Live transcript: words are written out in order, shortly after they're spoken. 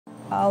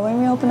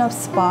When we opened up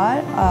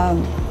Spot,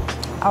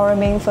 our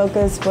main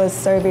focus was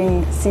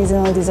serving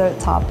seasonal dessert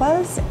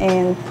tapas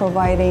and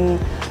providing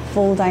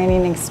full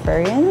dining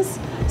experience.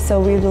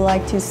 So we would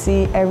like to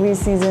see every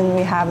season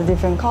we have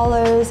different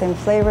colors and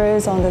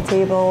flavors on the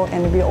table,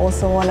 and we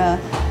also want to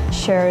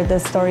share the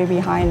story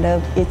behind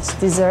each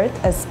dessert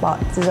at Spot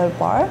Dessert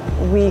Bar.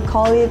 We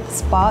call it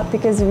Spot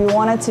because we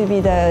want it to be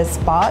the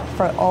spot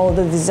for all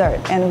the dessert,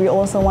 and we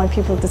also want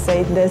people to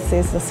say this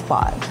is the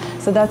spot.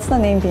 So that's the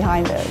name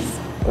behind this.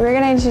 We're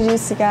gonna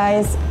introduce you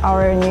guys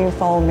our new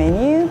fall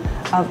menu.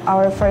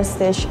 Our first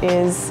dish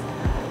is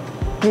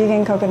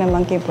vegan coconut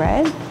monkey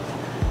bread.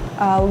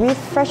 We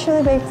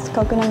freshly baked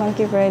coconut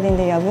monkey bread in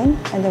the oven,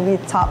 and then we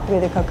top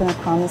with the coconut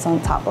crumbs on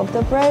top of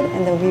the bread,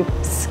 and then we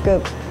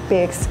scoop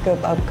big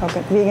scoop of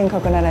vegan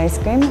coconut ice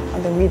cream,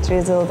 and then we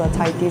drizzle the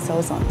Thai tea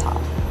sauce on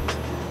top.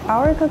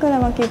 Our coconut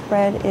monkey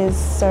bread is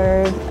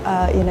served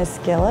in a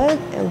skillet,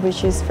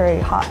 which is very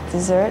hot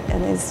dessert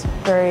and is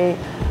very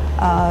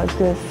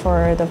good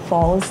for the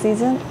fall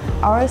season.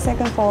 Our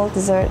second fall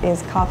dessert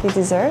is coffee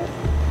dessert.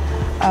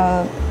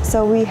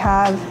 So we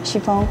have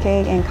chiffon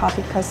cake and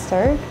coffee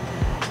custard,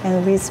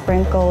 and we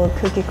sprinkle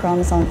cookie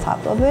crumbs on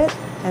top of it.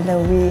 And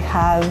then we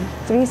have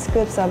 3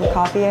 scoops of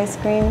coffee ice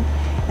cream,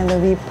 and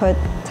then we put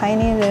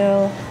tiny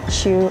little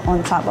chew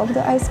on top of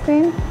the ice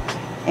cream.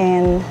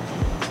 And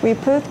we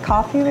put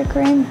coffee whipped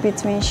cream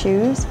between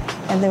chews,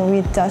 and then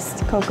we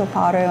dust cocoa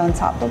powder on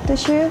top of the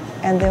chew,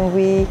 and then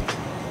we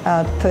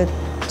put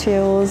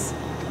tuiles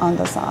on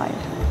the side.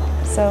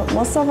 So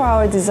most of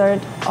our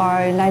desserts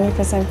are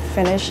 90%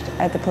 finished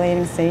at the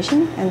plating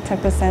station, and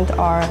 10%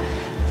 are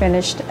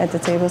finished at the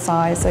table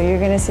side. So you're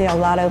gonna see a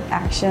lot of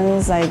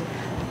actions like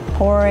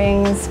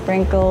pouring,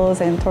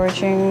 sprinkles, and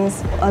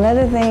torchings.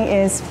 Another thing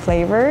is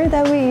flavor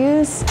that we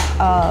use.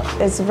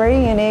 It's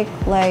very unique,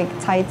 like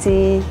Thai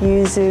tea,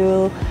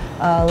 yuzu,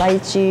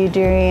 lychee,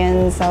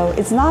 durian. So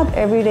it's not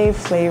everyday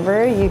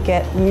flavor you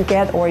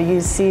get or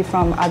you see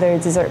from other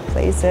dessert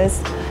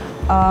places.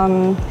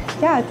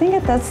 Yeah, I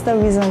think that's the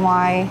reason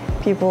why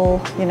people,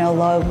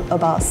 love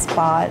about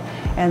Spot,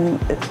 and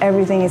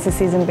everything is a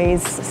season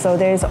based. So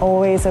there's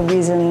always a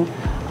reason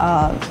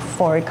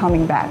for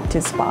coming back to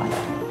Spot.